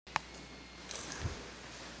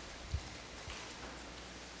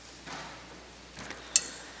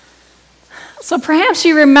So perhaps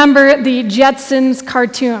you remember the Jetsons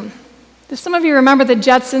cartoon. Do some of you remember the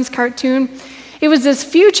Jetsons cartoon? It was this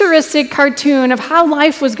futuristic cartoon of how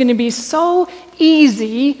life was going to be so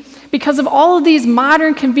easy because of all of these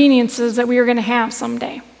modern conveniences that we were going to have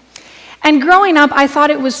someday. And growing up, I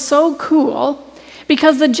thought it was so cool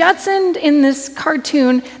because the Jetsons in this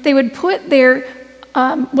cartoon, they would put their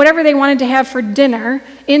whatever they wanted to have for dinner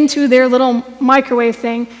into their little microwave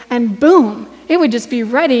thing, and boom, it would just be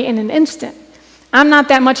ready in an instant. I'm not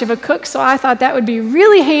that much of a cook, so I thought that would be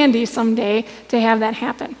really handy someday to have that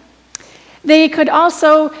happen. They could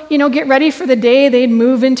also, get ready for the day. They'd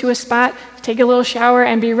move into a spot, take a little shower,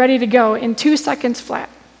 and be ready to go in 2 seconds flat.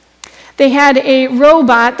 They had a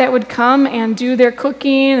robot that would come and do their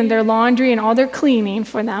cooking and their laundry and all their cleaning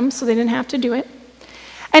for them, so they didn't have to do it.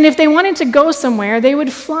 And if they wanted to go somewhere, they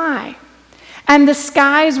would fly. And the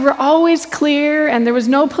skies were always clear, and there was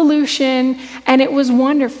no pollution, and it was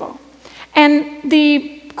wonderful. And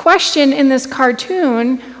the question in this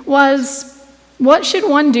cartoon was, what should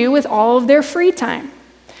one do with all of their free time?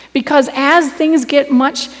 Because as things get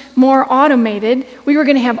much more automated, we were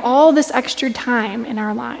going to have all this extra time in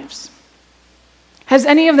our lives. Has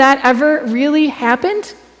any of that ever really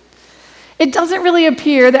happened? It doesn't really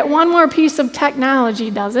appear that one more piece of technology,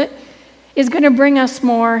 does it, is going to bring us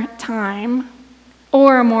more time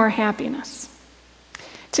or more happiness.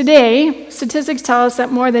 Today, statistics tell us that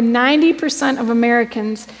more than 90% of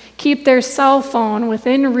Americans keep their cell phone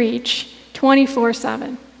within reach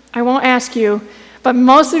 24/7. I won't ask you, but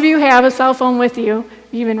most of you have a cell phone with you,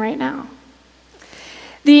 even right now.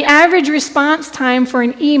 The average response time for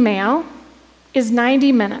an email is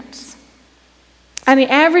 90 minutes. And the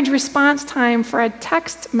average response time for a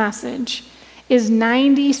text message is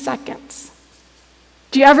 90 seconds.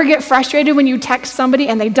 Do you ever get frustrated when you text somebody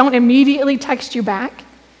and they don't immediately text you back?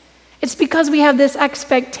 It's because we have this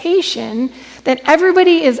expectation that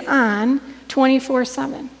everybody is on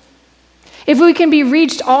 24/7. If we can be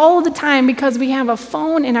reached all the time because we have a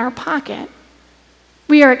phone in our pocket,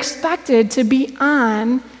 we are expected to be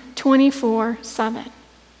on 24/7.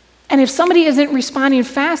 And if somebody isn't responding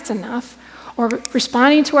fast enough or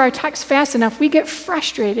responding to our text fast enough, we get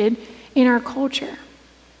frustrated in our culture.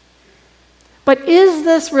 But is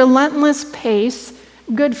this relentless pace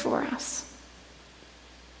good for us?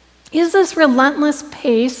 Is this relentless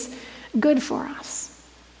pace good for us?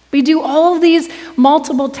 We do all of these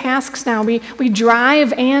multiple tasks now. We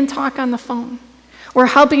drive and talk on the phone. We're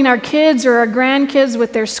helping our kids or our grandkids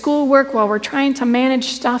with their schoolwork while we're trying to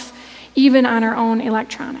manage stuff even on our own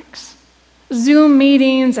electronics. Zoom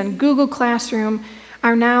meetings and Google Classroom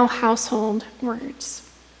are now household words.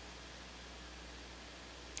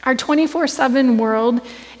 Our 24/7 world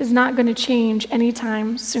is not going to change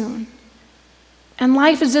anytime soon. And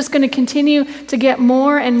life is just going to continue to get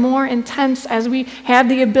more and more intense as we have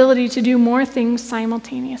the ability to do more things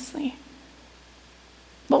simultaneously.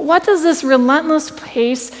 But what does this relentless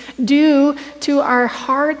pace do to our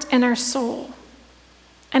heart and our soul?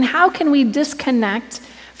 And how can we disconnect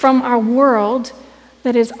from our world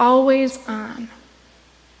that is always on?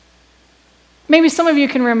 Maybe some of you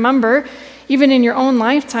can remember, even in your own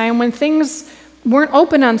lifetime, when things weren't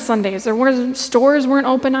open on Sundays. Stores weren't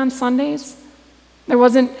open on Sundays. There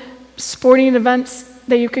wasn't sporting events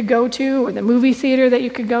that you could go to or the movie theater that you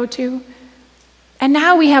could go to. And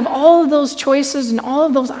now we have all of those choices and all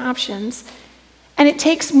of those options. And it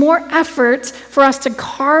takes more effort for us to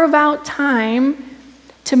carve out time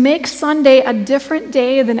to make Sunday a different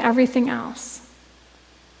day than everything else.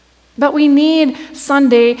 But we need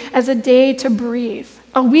Sunday as a day to breathe,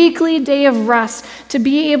 a weekly day of rest, to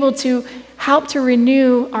be able to help to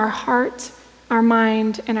renew our heart, our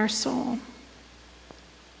mind, and our soul.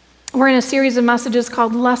 We're in a series of messages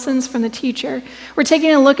called Lessons from the Teacher. We're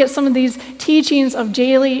taking a look at some of these teachings of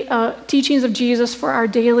Jesus for our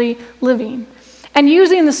daily living. And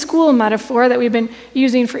using the school metaphor that we've been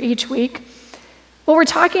using for each week, what we're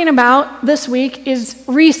talking about this week is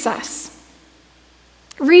recess.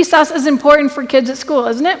 Recess is important for kids at school,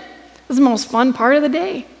 isn't it? It's the most fun part of the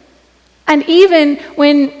day. And even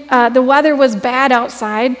when the weather was bad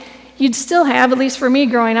outside, you'd still have, at least for me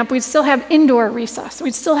growing up, we'd still have indoor recess.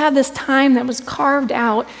 We'd still have this time that was carved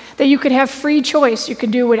out that you could have free choice. You could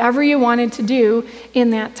do whatever you wanted to do in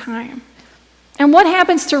that time. And what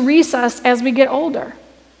happens to recess as we get older?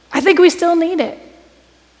 I think we still need it.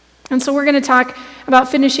 And so we're going to talk about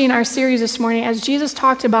finishing our series this morning as Jesus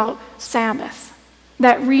talked about Sabbath,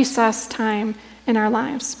 that recess time in our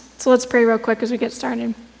lives. So let's pray real quick as we get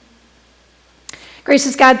started.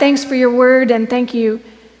 Gracious God, thanks for your word, and thank you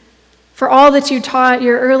for all that you taught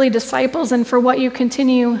your early disciples and for what you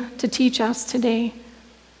continue to teach us today.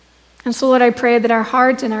 And so, Lord, I pray that our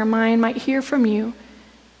heart and our mind might hear from you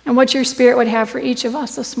and what your Spirit would have for each of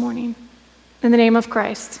us this morning. In the name of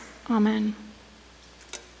Christ, amen.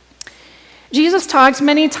 Jesus talked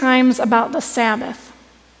many times about the Sabbath.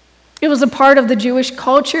 It was a part of the Jewish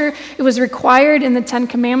culture. It was required in the Ten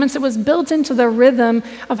Commandments. It was built into the rhythm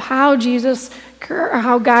of how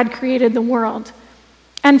God created the world.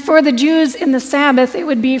 And for the Jews in the Sabbath, it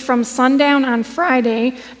would be from sundown on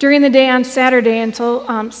Friday, during the day on Saturday,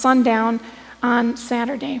 until sundown on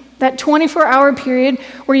Saturday. That 24-hour period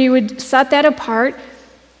where you would set that apart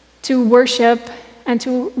to worship and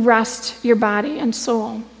to rest your body and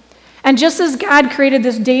soul. And just as God created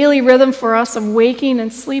this daily rhythm for us of waking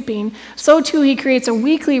and sleeping, so too he creates a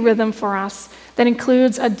weekly rhythm for us that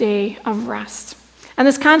includes a day of rest. And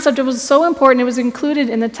this concept, it was so important, it was included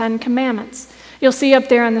in the Ten Commandments. You'll see up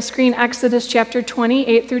there on the screen, Exodus chapter 20,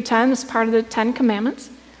 8 through 10. This is part of the Ten Commandments.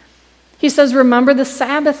 He says, remember the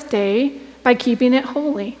Sabbath day by keeping it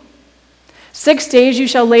holy. 6 days you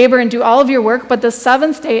shall labor and do all of your work, but the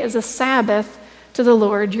seventh day is a Sabbath to the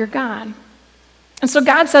Lord your God. And so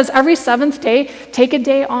God says every seventh day, take a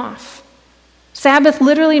day off. Sabbath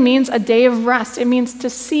literally means a day of rest. It means to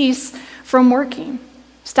cease from working.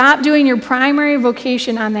 Stop doing your primary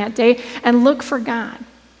vocation on that day and look for God.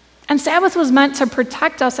 And Sabbath was meant to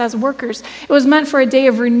protect us as workers. It was meant for a day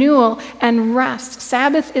of renewal and rest.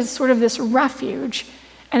 Sabbath is sort of this refuge,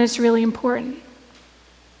 and it's really important.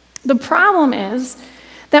 The problem is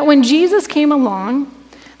that when Jesus came along,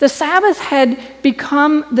 the Sabbath had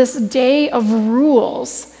become this day of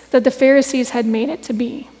rules that the Pharisees had made it to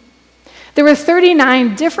be. There were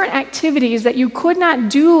 39 different activities that you could not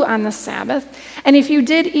do on the Sabbath, and if you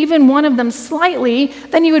did even one of them slightly,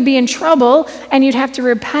 then you would be in trouble and you'd have to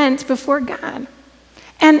repent before God.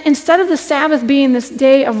 And instead of the Sabbath being this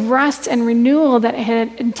day of rest and renewal that it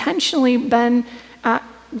had intentionally been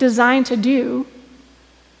designed to do,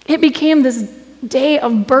 it became this day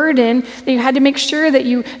of burden that you had to make sure that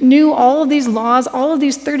you knew all of these laws, all of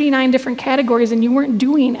these 39 different categories, and you weren't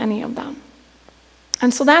doing any of them.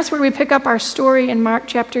 And so that's where we pick up our story in Mark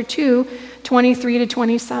chapter 2, 23 to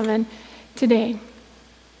 27 today.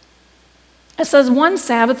 It says, one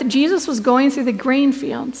Sabbath, Jesus was going through the grain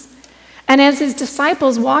fields, and as his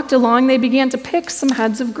disciples walked along, they began to pick some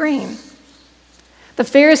heads of grain. The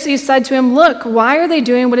Pharisees said to him, look, why are they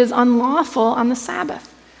doing what is unlawful on the Sabbath?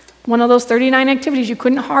 One of those 39 activities you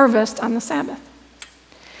couldn't harvest on the Sabbath.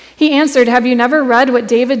 He answered, have you never read what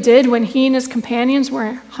David did when he and his companions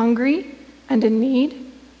were hungry and in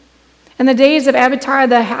need? In the days of Abiathar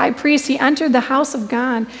the high priest, he entered the house of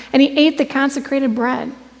God, and he ate the consecrated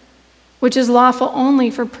bread, which is lawful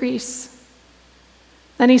only for priests.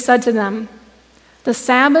 Then he said to them, the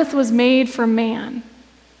Sabbath was made for man,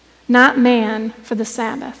 not man for the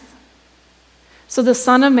Sabbath. So the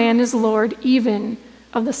Son of Man is Lord even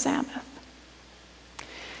of the Sabbath.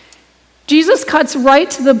 Jesus cuts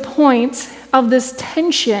right to the point of this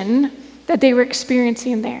tension that they were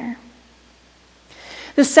experiencing there.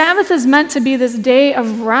 The Sabbath is meant to be this day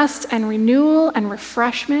of rest and renewal and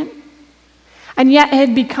refreshment, and yet it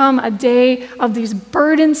had become a day of these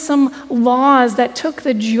burdensome laws that took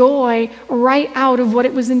the joy right out of what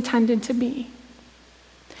it was intended to be.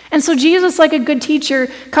 And so Jesus, like a good teacher,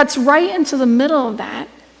 cuts right into the middle of that,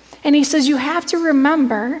 and he says, you have to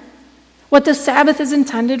remember what the Sabbath is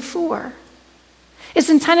intended for. It's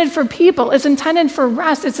intended for people, it's intended for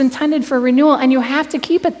rest, it's intended for renewal, and you have to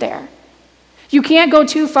keep it there. You can't go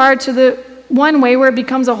too far to the one way where it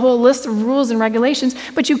becomes a whole list of rules and regulations,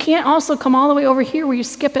 but you can't also come all the way over here where you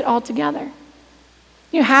skip it altogether.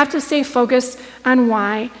 You have to stay focused on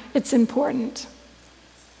why it's important.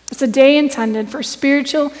 It's a day intended for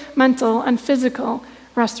spiritual, mental, and physical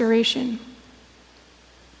restoration.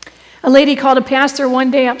 A lady called a pastor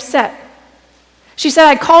one day upset. She said,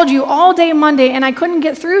 I called you all day Monday and I couldn't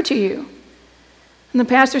get through to you. And the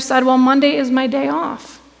pastor said, well, Monday is my day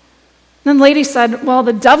off. Then the lady said, well,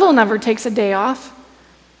 the devil never takes a day off.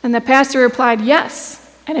 And the pastor replied,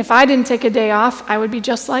 yes, and if I didn't take a day off, I would be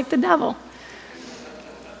just like the devil.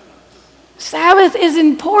 Sabbath is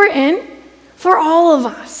important for all of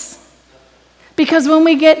us. Because when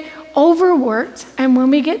we get overworked and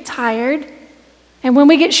when we get tired and when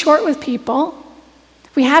we get short with people,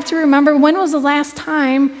 we have to remember, when was the last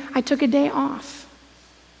time I took a day off?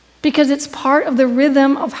 Because it's part of the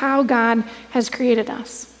rhythm of how God has created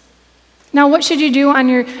us. Now, what should you do on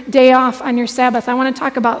your day off, on your Sabbath? I want to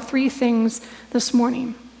talk about 3 things this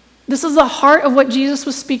morning. This is the heart of what Jesus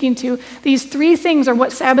was speaking to. These 3 things are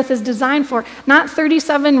what Sabbath is designed for, not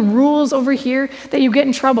 37 rules over here that you get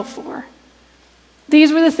in trouble for.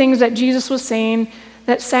 These were the things that Jesus was saying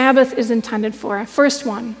that Sabbath is intended for. First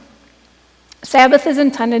one, Sabbath is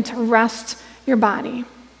intended to rest your body.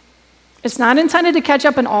 It's not intended to catch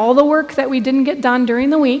up on all the work that we didn't get done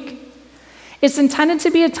during the week. It's intended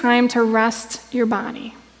to be a time to rest your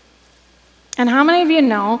body. And how many of you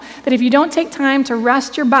know that if you don't take time to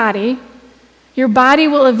rest your body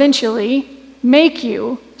will eventually make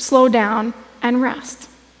you slow down and rest?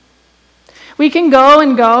 We can go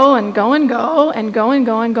and go and go and go and go and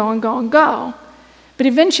go and go and go and go. But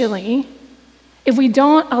eventually, if we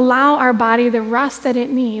don't allow our body the rest that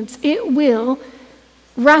it needs, it will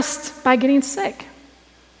rest by getting sick.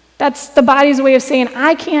 That's the body's way of saying,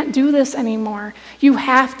 I can't do this anymore. You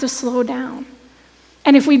have to slow down.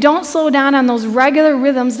 And if we don't slow down on those regular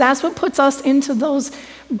rhythms, that's what puts us into those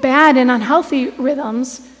bad and unhealthy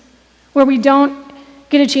rhythms where we don't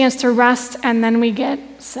get a chance to rest and then we get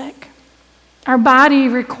sick. Our body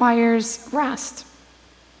requires rest.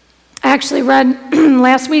 I actually read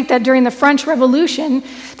last week that during the French Revolution,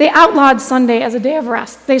 they outlawed Sunday as a day of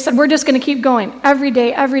rest. They said, we're just going to keep going every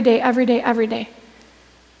day, every day, every day, every day.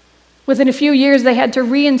 Within a few years, they had to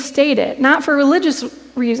reinstate it, not for religious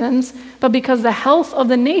reasons, but because the health of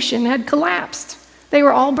the nation had collapsed. They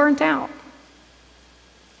were all burnt out.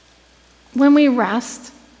 When we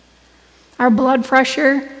rest, our blood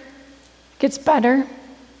pressure gets better.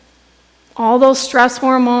 All those stress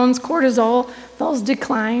hormones, cortisol, those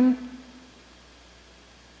decline.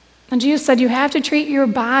 And Jesus said you have to treat your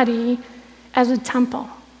body as a temple.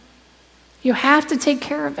 You have to take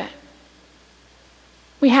care of it.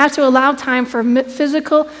 We have to allow time for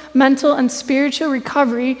physical, mental, and spiritual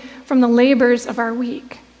recovery from the labors of our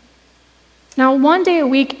week. Now, 1 day a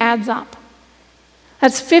week adds up.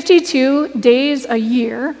 That's 52 days a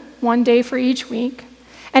year, 1 day for each week.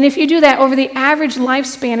 And if you do that over the average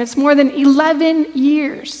lifespan, it's more than 11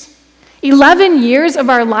 years. 11 years of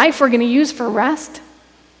our life we're going to use for rest.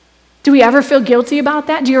 Do we ever feel guilty about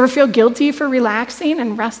that? Do you ever feel guilty for relaxing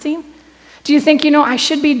and resting? Do you think, I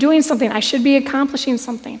should be doing something, I should be accomplishing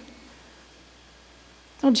something?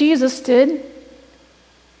 Well, Jesus did.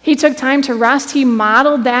 He took time to rest. He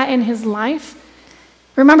modeled that in his life.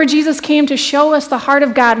 Remember, Jesus came to show us the heart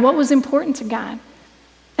of God, what was important to God.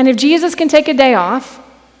 And if Jesus can take a day off,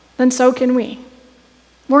 then so can we.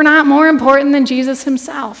 We're not more important than Jesus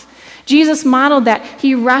himself. Jesus modeled that.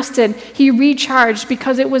 He rested, he recharged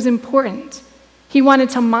because it was important. He wanted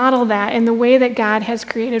to model that in the way that God has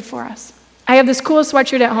created for us. I have this cool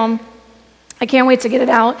sweatshirt at home. I can't wait to get it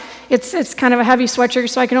out. It's kind of a heavy sweatshirt,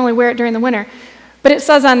 so I can only wear it during the winter. But it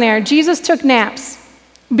says on there, Jesus took naps.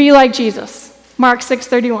 Be like Jesus. Mark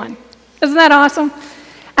 6:31. Isn't that awesome?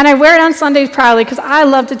 And I wear it on Sundays proudly because I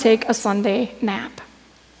love to take a Sunday nap.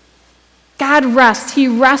 God rests. He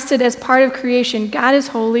rested as part of creation. God is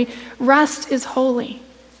holy. Rest is holy.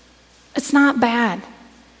 It's not bad.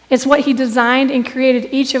 It's what he designed and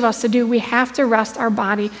created each of us to do. We have to rest our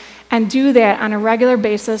body and do that on a regular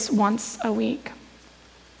basis once a week.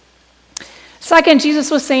 Second, Jesus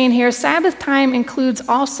was saying here, Sabbath time includes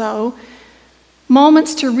also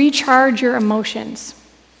moments to recharge your emotions.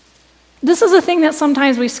 This is a thing that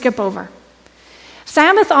sometimes we skip over.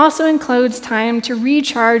 Sabbath also includes time to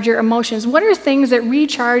recharge your emotions. What are things that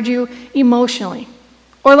recharge you emotionally?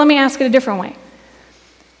 Or let me ask it a different way.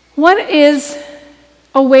 What is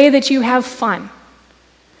a way that you have fun?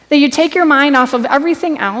 That you take your mind off of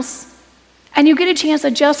everything else and you get a chance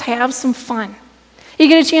to just have some fun. You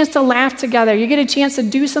get a chance to laugh together. You get a chance to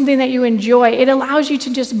do something that you enjoy. It allows you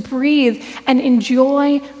to just breathe and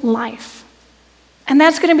enjoy life. And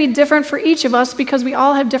that's going to be different for each of us because we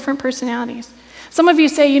all have different personalities. Some of you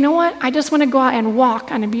say, you know what? I just want to go out and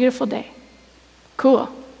walk on a beautiful day. Cool.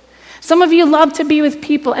 Some of you love to be with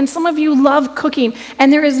people, and some of you love cooking,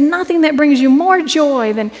 and there is nothing that brings you more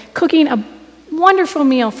joy than cooking a wonderful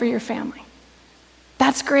meal for your family.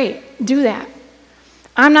 That's great. Do that.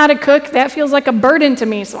 I'm not a cook. That feels like a burden to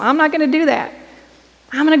me, so I'm not going to do that.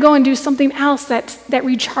 I'm going to go and do something else that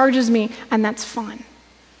recharges me, and that's fun.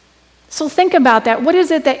 So think about that. What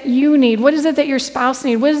is it that you need? What is it that your spouse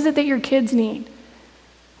needs? What is it that your kids need?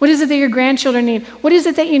 What is it that your grandchildren need? What is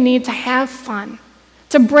it that you need to have fun?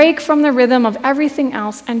 To break from the rhythm of everything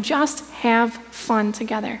else and just have fun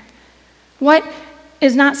together. What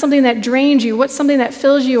is not something that drains you? What's something that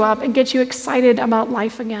fills you up and gets you excited about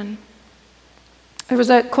life again? There was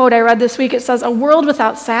a quote I read this week. It says, a world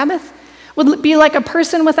without Sabbath would be like a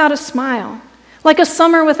person without a smile, like a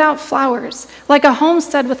summer without flowers, like a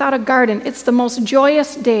homestead without a garden. It's the most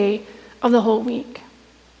joyous day of the whole week.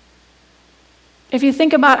 If you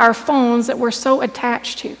think about our phones that we're so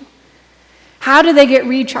attached to, how do they get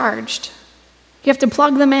recharged? You have to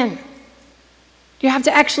plug them in. You have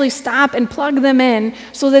to actually stop and plug them in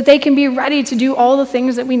so that they can be ready to do all the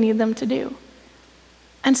things that we need them to do.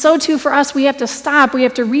 And so too for us, we have to stop, we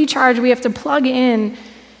have to recharge, we have to plug in.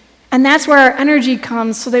 And that's where our energy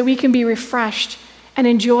comes so that we can be refreshed and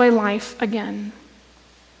enjoy life again.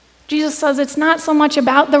 Jesus says it's not so much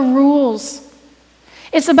about the rules.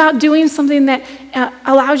 It's about doing something that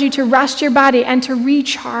allows you to rest your body and to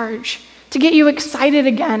recharge, to get you excited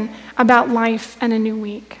again about life and a new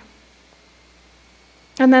week.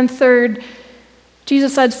 And then third,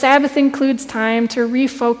 Jesus said Sabbath includes time to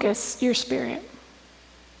refocus your spirit.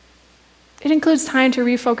 It includes time to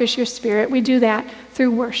refocus your spirit. We do that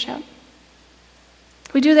through worship.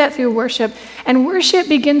 We do that through worship. And worship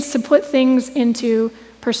begins to put things into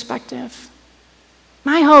perspective.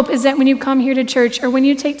 My hope is that when you come here to church or when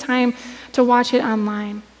you take time to watch it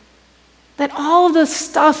online, that all of the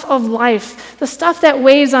stuff of life, the stuff that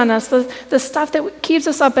weighs on us, the stuff that keeps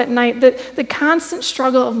us up at night, the constant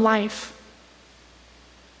struggle of life,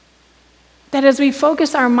 that as we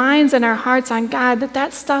focus our minds and our hearts on God,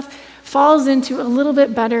 that stuff falls into a little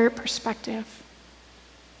bit better perspective.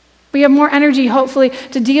 We have more energy, hopefully,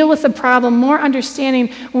 to deal with the problem, more understanding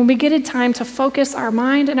when we get a time to focus our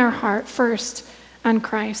mind and our heart first on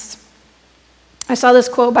Christ. I saw this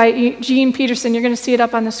quote by Gene Peterson. You're going to see it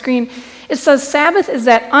up on the screen. It says, Sabbath is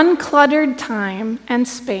that uncluttered time and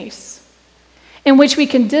space in which we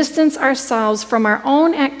can distance ourselves from our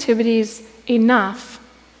own activities enough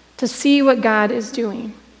to see what God is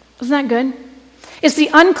doing. Isn't that good? It's the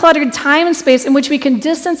uncluttered time and space in which we can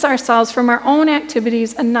distance ourselves from our own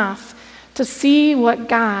activities enough to see what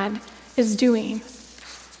God is doing.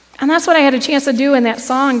 And that's what I had a chance to do in that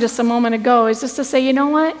song just a moment ago, is just to say, you know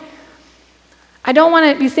what? I don't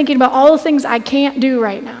want to be thinking about all the things I can't do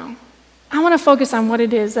right now. I want to focus on what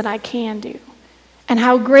it is that I can do and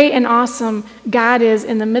how great and awesome God is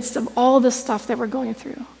in the midst of all the stuff that we're going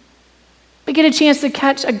through. We get a chance to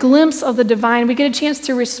catch a glimpse of the divine. We get a chance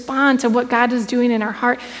to respond to what God is doing in our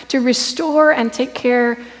heart, to restore and take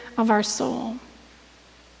care of our soul.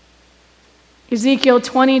 Ezekiel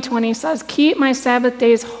 20:20 says, keep my Sabbath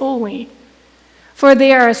days holy, for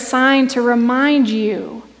they are a sign to remind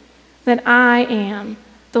you that I am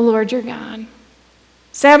the Lord your God.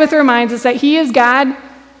 Sabbath reminds us that he is God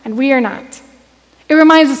and we are not. It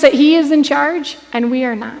reminds us that he is in charge and we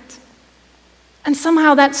are not. And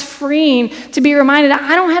somehow that's freeing to be reminded that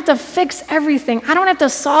I don't have to fix everything. I don't have to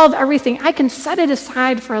solve everything. I can set it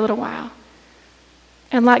aside for a little while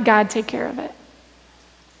and let God take care of it.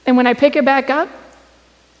 And when I pick it back up,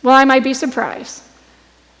 well, I might be surprised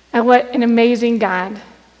at what an amazing God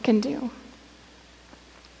can do.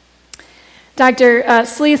 Dr.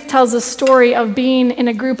 Sleeth tells a story of being in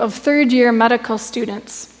a group of third-year medical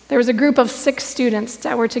students. There was a group of 6 students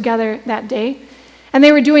that were together that day, and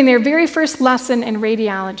they were doing their very first lesson in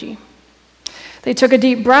radiology. They took a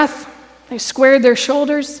deep breath, they squared their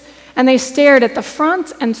shoulders, and they stared at the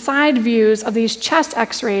front and side views of these chest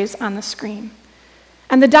x-rays on the screen.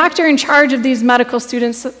 And the doctor in charge of these medical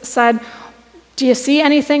students said, do you see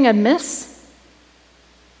anything amiss?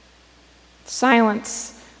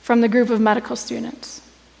 Silence from the group of medical students.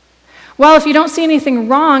 Well, if you don't see anything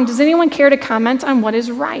wrong, does anyone care to comment on what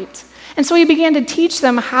is right? And so he began to teach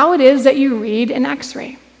them how it is that you read an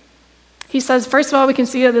x-ray. He says, first of all, we can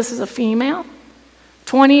see that this is a female,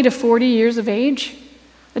 20 to 40 years of age.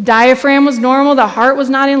 The diaphragm was normal, the heart was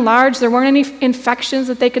not enlarged, there weren't any infections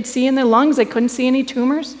that they could see in their lungs, they couldn't see any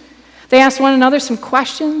tumors. They asked one another some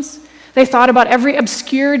questions. They thought about every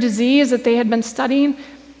obscure disease that they had been studying.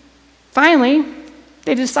 Finally,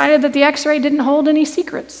 they decided that the x-ray didn't hold any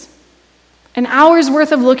secrets. An hour's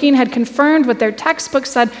worth of looking had confirmed what their textbook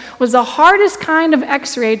said was the hardest kind of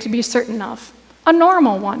x-ray to be certain of, a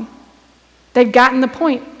normal one. They'd gotten the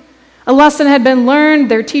point. A lesson had been learned,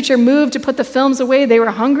 their teacher moved to put the films away, they were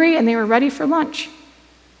hungry, and they were ready for lunch.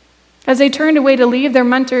 As they turned away to leave, their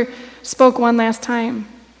mentor spoke one last time.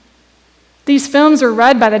 These films were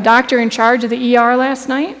read by the doctor in charge of the ER last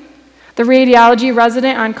night, the radiology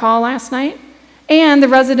resident on call last night, and the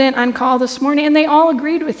resident on call this morning, and they all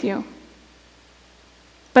agreed with you.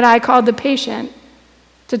 But I called the patient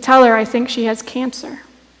to tell her I think she has cancer.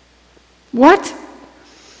 What?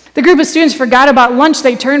 The group of students forgot about lunch.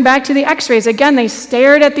 They turned back to the x-rays. Again, they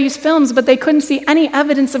stared at these films, but they couldn't see any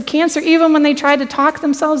evidence of cancer, even when they tried to talk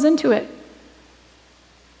themselves into it.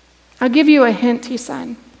 I'll give you a hint, he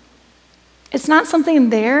said. It's not something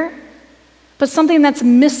there, but something that's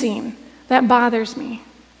missing that bothers me.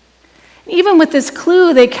 Even with this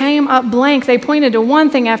clue, they came up blank. They pointed to one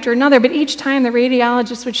thing after another, but each time the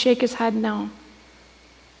radiologist would shake his head no.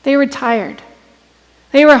 They were tired.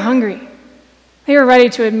 They were hungry. They were ready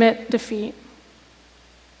to admit defeat.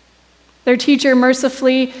 Their teacher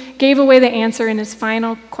mercifully gave away the answer in his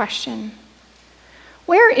final question.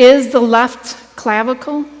 Where is the left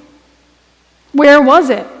clavicle? Where was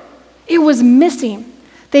it? It was missing.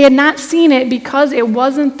 They had not seen it because it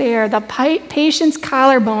wasn't there. The patient's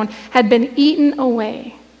collarbone had been eaten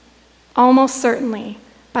away, almost certainly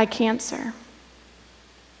by cancer.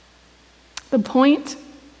 The point?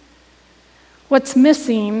 What's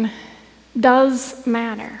missing does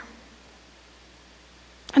matter.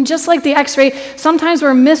 And just like the x-ray, sometimes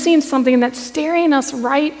we're missing something that's staring us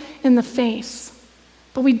right in the face.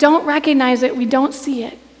 But we don't recognize it, we don't see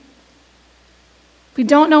it. We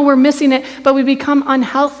don't know we're missing it, but we become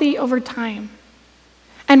unhealthy over time.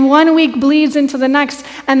 And 1 week bleeds into the next,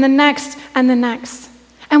 and the next, and the next.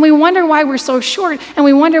 And we wonder why we're so short, and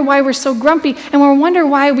we wonder why we're so grumpy, and we wonder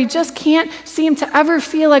why we just can't seem to ever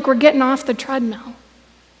feel like we're getting off the treadmill.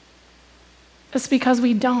 It's because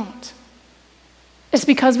we don't. It's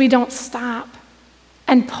because we don't stop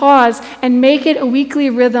and pause and make it a weekly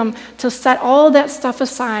rhythm to set all that stuff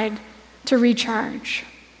aside to recharge.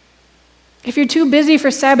 If you're too busy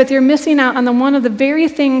for Sabbath, you're missing out on one of the very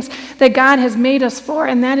things that God has made us for,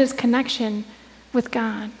 and that is connection with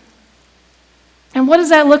God. And what does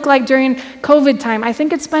that look like during COVID time? I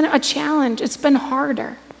think it's been a challenge. It's been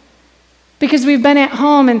harder because we've been at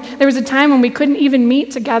home, and there was a time when we couldn't even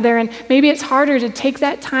meet together, and maybe it's harder to take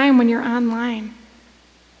that time when you're online.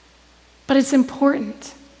 But it's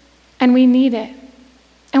important, and we need it.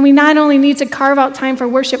 And we not only need to carve out time for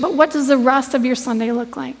worship, but what does the rest of your Sunday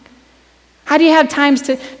look like? How do you have times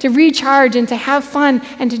to recharge and to have fun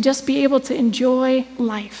and to just be able to enjoy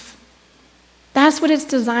life? That's what it's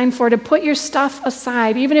designed for, to put your stuff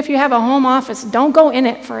aside. Even if you have a home office, don't go in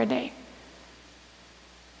it for a day.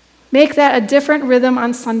 Make that a different rhythm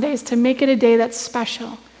on Sundays, to make it a day that's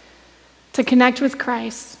special, to connect with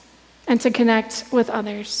Christ and to connect with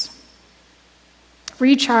others.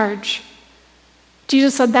 Recharge.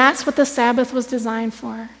 Jesus said that's what the Sabbath was designed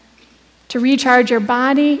for, to recharge your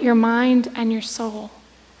body, your mind, and your soul.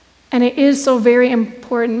 And it is so very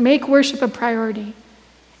important. Make worship a priority.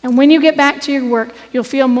 And when you get back to your work, you'll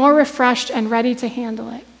feel more refreshed and ready to handle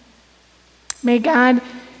it. May God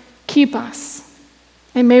keep us,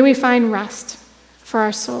 and may we find rest for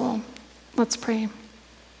our soul. Let's pray.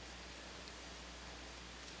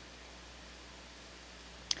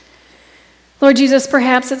 Lord Jesus,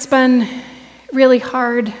 perhaps it's been really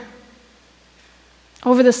hard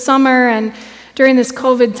over the summer and during this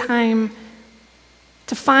COVID time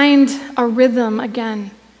to find a rhythm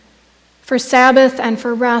again for Sabbath and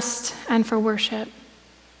for rest and for worship.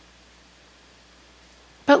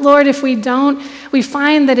 But Lord, if we don't, we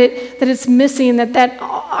find that it's missing, that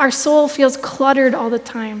our soul feels cluttered all the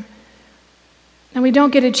time. And we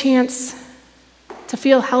don't get a chance to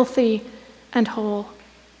feel healthy and whole.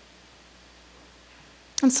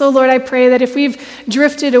 And so, Lord, I pray that if we've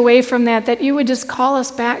drifted away from that you would just call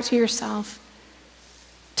us back to yourself,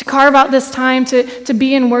 to carve out this time to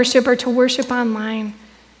be in worship or to worship online,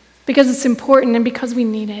 because it's important and because we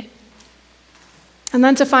need it. And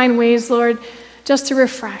then to find ways, Lord, just to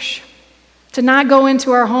refresh, to not go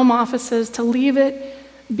into our home offices, to leave it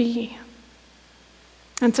be,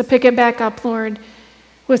 and to pick it back up, Lord,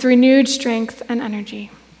 with renewed strength and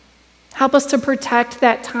energy. Help us to protect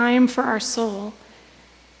that time for our soul,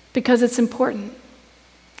 because it's important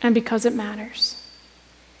and because it matters.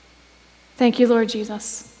 Thank you, Lord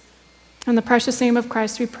Jesus. In the precious name of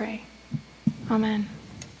Christ we pray. Amen.